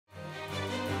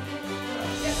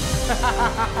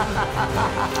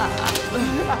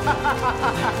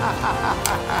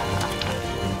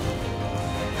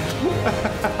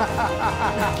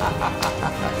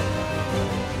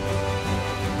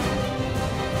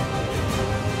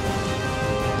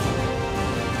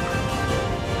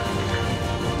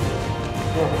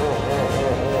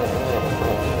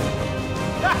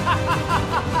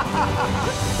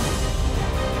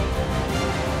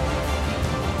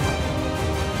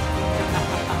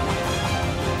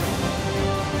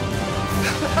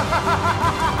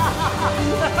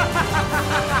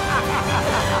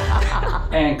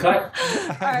And cut.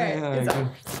 Alright,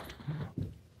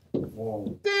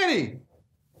 Danny!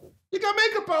 You got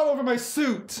makeup all over my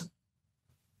suit!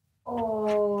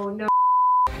 oh no.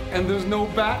 And there's no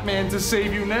Batman to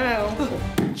save you now.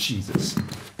 Jesus.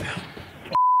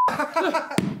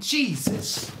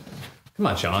 Jesus. Come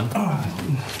on, Sean.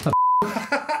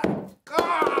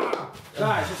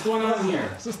 Guys, what's going on here?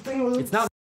 This thing was... It's not.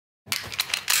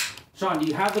 Sean, do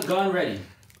you have the gun ready?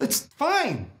 It's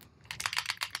fine.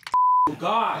 Oh,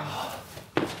 God.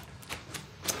 Can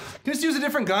you just use a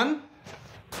different gun?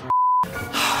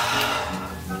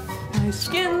 My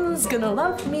skin's gonna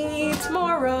love me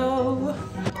tomorrow.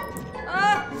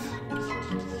 Ah!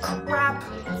 Crap.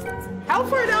 How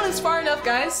far down is far enough,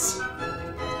 guys?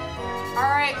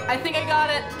 Alright, I think I got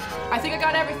it. I think I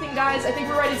got everything, guys. I think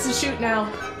we're ready to shoot now.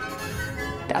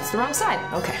 That's the wrong side.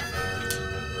 Okay.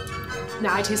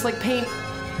 Now I taste like paint.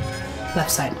 Left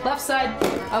side. Left side.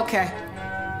 Okay.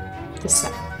 This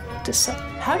side. This side.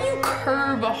 How do you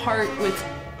curve a heart with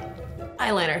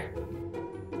eyeliner?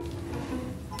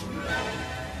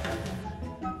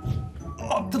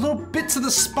 Oh, the little bits of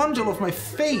the sponge all over my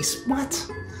face. What?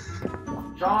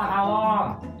 Sean, how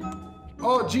long?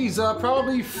 Oh, geez,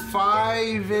 probably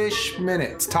 5-ish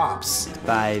minutes, tops.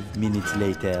 5 minutes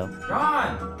later.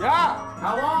 Sean! Yeah!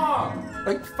 How long?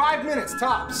 Like 5 minutes,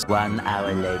 tops. 1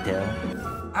 hour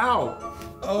later. Ow.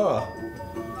 Ugh.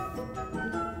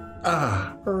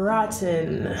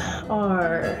 Rotten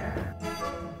R.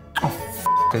 Oh, f***,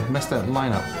 I messed that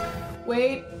line up.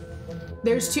 Wait,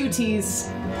 there's 2 T's.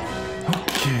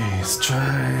 Okay, let's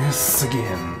try this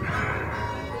again.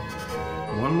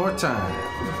 One more time.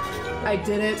 I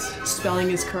did it. Spelling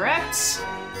is correct.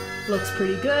 Looks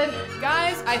pretty good.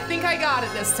 Guys, I think I got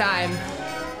it this time.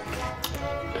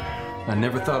 I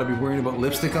never thought I'd be worrying about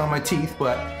lipstick on my teeth,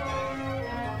 but...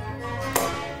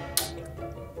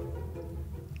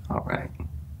 All right.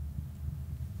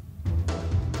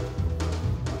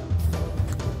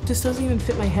 This doesn't even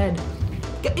fit my head.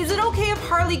 Is it okay if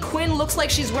Harley Quinn looks like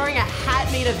she's wearing a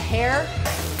hat made of hair?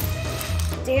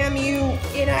 Damn you,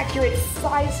 inaccurate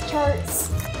size charts.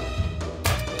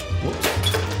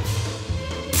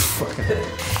 Fuck it.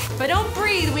 If I don't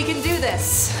breathe, we can do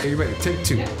this. Are you ready? Take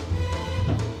 2. Yeah.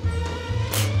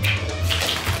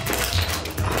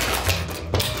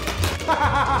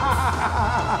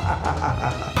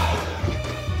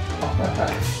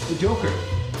 The Joker.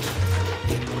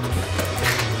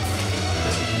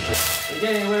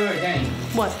 Danny, wait, Danny.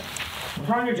 What? What's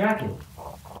wrong with your jacket?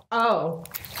 Oh,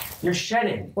 You're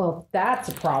shedding. well, that's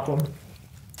a problem.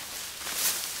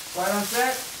 Quiet on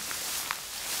set.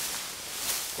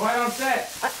 Quiet on set.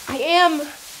 I am.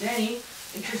 Danny,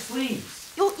 it's your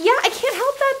sleeves. Oh, yeah, I can't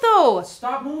help that though.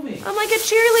 Stop moving. I'm like a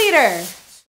cheerleader.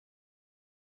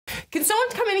 Can someone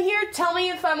come in here, tell me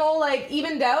if I'm all like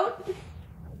evened out?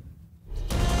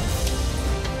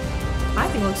 I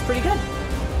think it looks pretty good.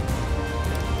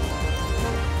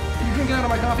 You drinking out of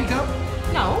my coffee cup?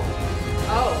 No.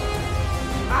 Oh.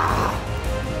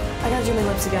 Ah. I gotta do my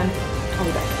lips again. I'll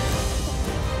be back.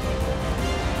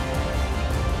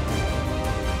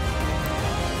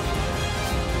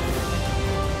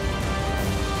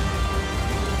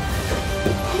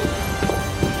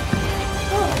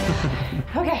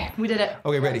 Okay, we did it.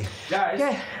 Okay, ready. Guys,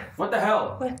 Okay. what the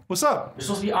hell? What's up? You're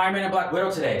supposed to be Iron Man and Black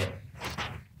Widow today.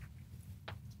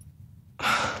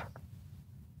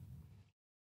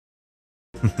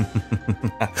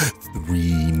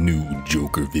 3 new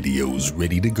Joker videos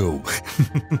ready to go.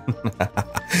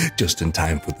 Just in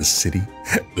time for the city,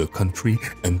 the country,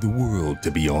 and the world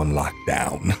to be on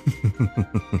lockdown.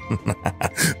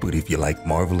 But if you like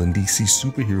Marvel and DC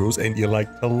superheroes and you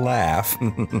like to laugh,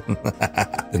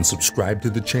 then subscribe to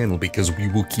the channel because we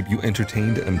will keep you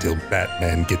entertained until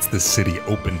Batman gets the city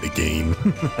opened again.